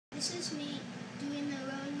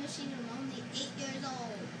machine and only 8 years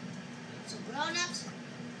old. So grown-ups,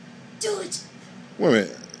 do it. Wait a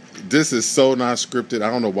minute. This is so not scripted. I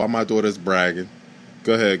don't know why my daughter's bragging.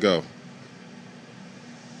 Go ahead, go.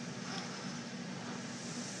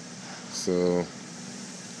 So,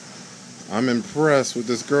 I'm impressed with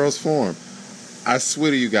this girl's form. I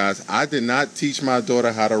swear to you guys, I did not teach my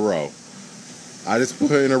daughter how to row. I just put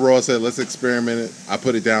her in a row and said, let's experiment it. I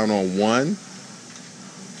put it down on 1.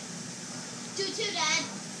 Do 2, Dad.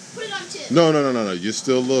 Put it on 2. No. You're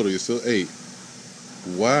still little. You're still 8.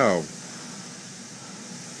 Wow.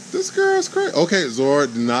 This girl's crazy. Okay, Zora,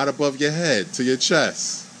 not above your head, to your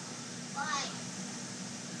chest. Why?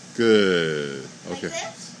 Good. Like Okay.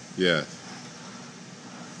 this? Yeah.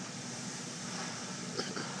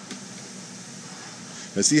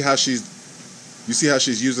 And see how she's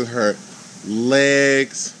using her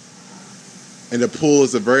legs, and the pull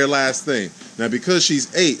is the very last thing. Now, because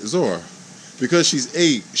she's 8, Zora, because she's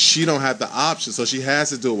 8, she don't have the option, so she has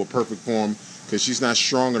to do it with perfect form because she's not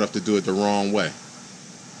strong enough to do it the wrong way.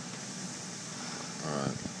 All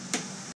right.